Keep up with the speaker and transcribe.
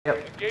Yep.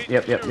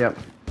 Stand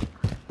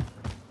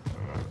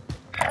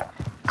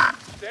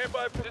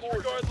by for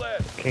disregard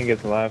last. King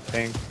gets live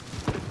ping.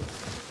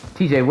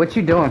 TJ, what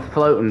you doing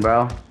floating,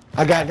 bro?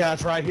 I got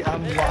guys right here.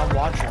 I'm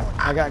watching.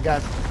 I got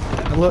guys.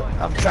 Look,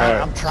 I'm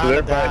trying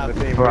to dive.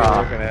 The team Bro, we were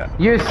looking at.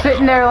 you're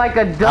sitting there like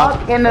a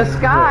duck in the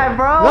sky,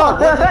 bro. No,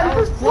 I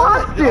just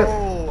watched you.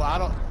 No, I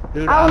don't.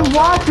 Dude, I was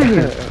watching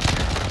you.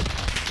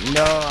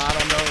 No, I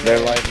don't know.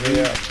 They light me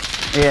up.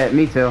 Yeah,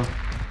 me too.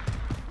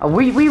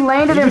 We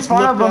landed You in just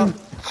front of looked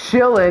them,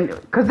 chilling,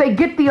 cause they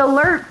get the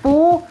alert,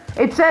 fool.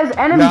 It says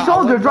enemy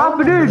soldier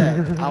dropping in.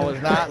 I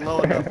was not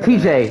low enough.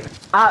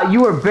 TJ,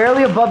 you were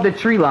barely above the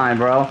tree line,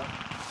 bro.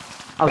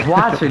 I was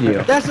watching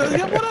you. That's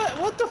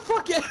what the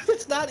fuck?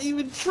 It's not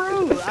even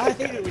true. I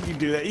hate it when you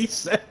do that. You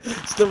said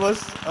it's the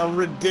most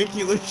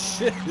ridiculous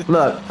shit.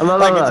 Look. It's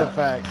a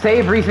fact.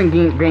 Save recent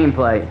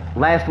gameplay.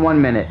 Last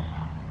 1 minute.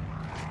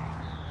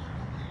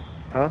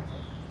 Huh?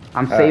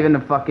 I'm saving the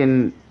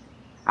fucking.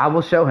 I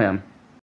will show him.